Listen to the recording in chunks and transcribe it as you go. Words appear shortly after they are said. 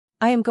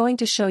I am going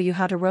to show you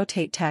how to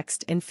rotate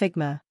text in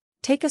Figma.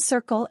 Take a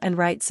circle and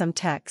write some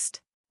text.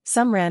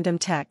 Some random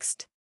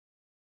text.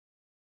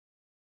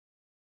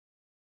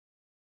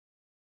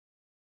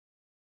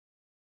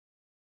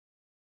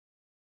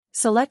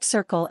 Select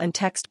circle and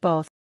text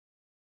both.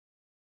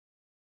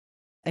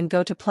 And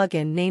go to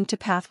plugin name to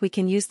path. We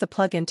can use the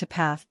plugin to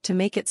path to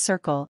make it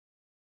circle.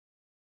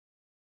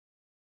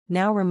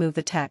 Now remove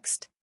the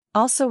text.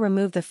 Also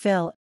remove the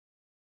fill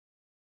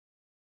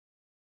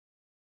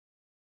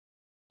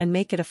and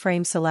make it a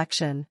frame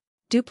selection.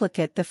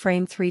 Duplicate the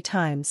frame 3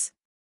 times.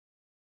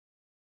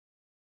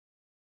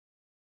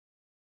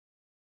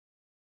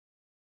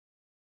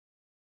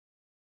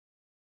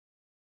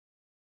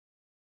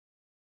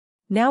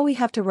 Now we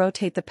have to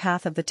rotate the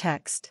path of the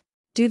text.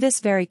 Do this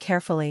very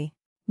carefully.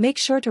 Make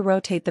sure to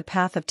rotate the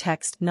path of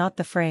text, not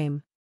the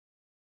frame.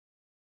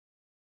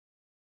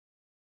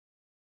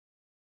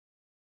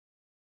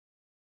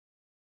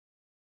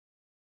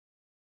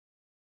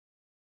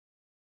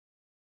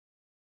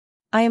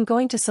 I am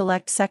going to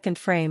select second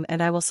frame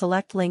and I will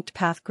select linked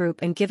path group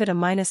and give it a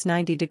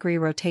 -90°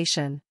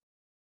 rotation.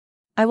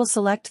 I will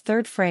select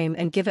third frame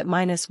and give it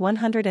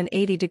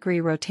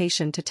 -180°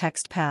 rotation to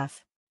text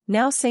path.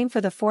 Now same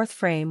for the fourth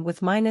frame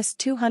with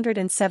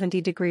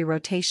 -270°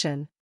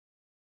 rotation.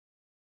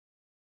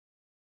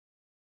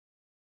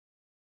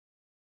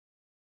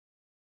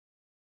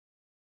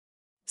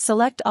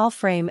 Select all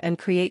frame and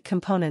create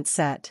component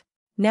set.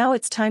 Now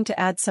it's time to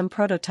add some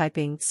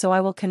prototyping, so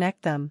I will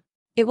connect them.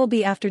 It will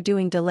be after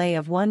doing delay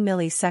of 1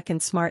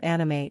 millisecond smart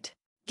animate.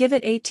 Give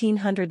it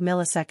 1800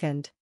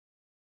 millisecond.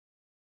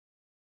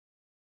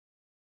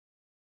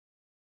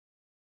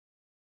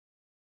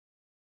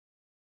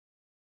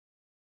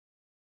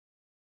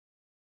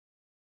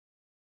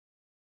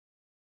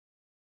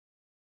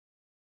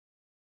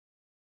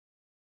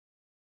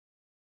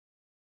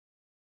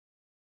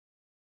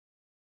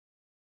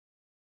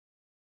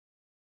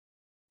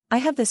 I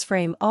have this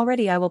frame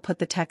already. I will put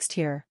the text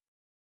here.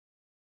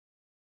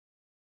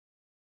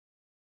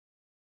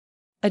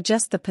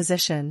 Adjust the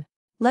position.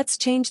 Let's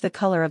change the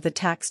color of the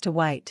text to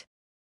white.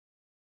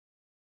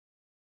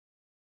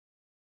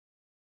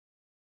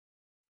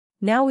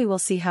 Now we will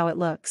see how it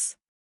looks.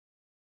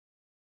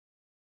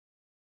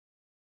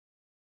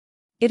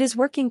 It is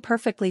working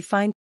perfectly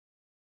fine.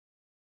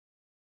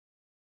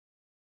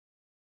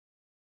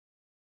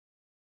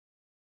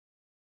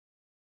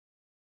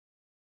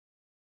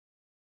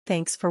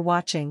 Thanks for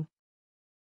watching.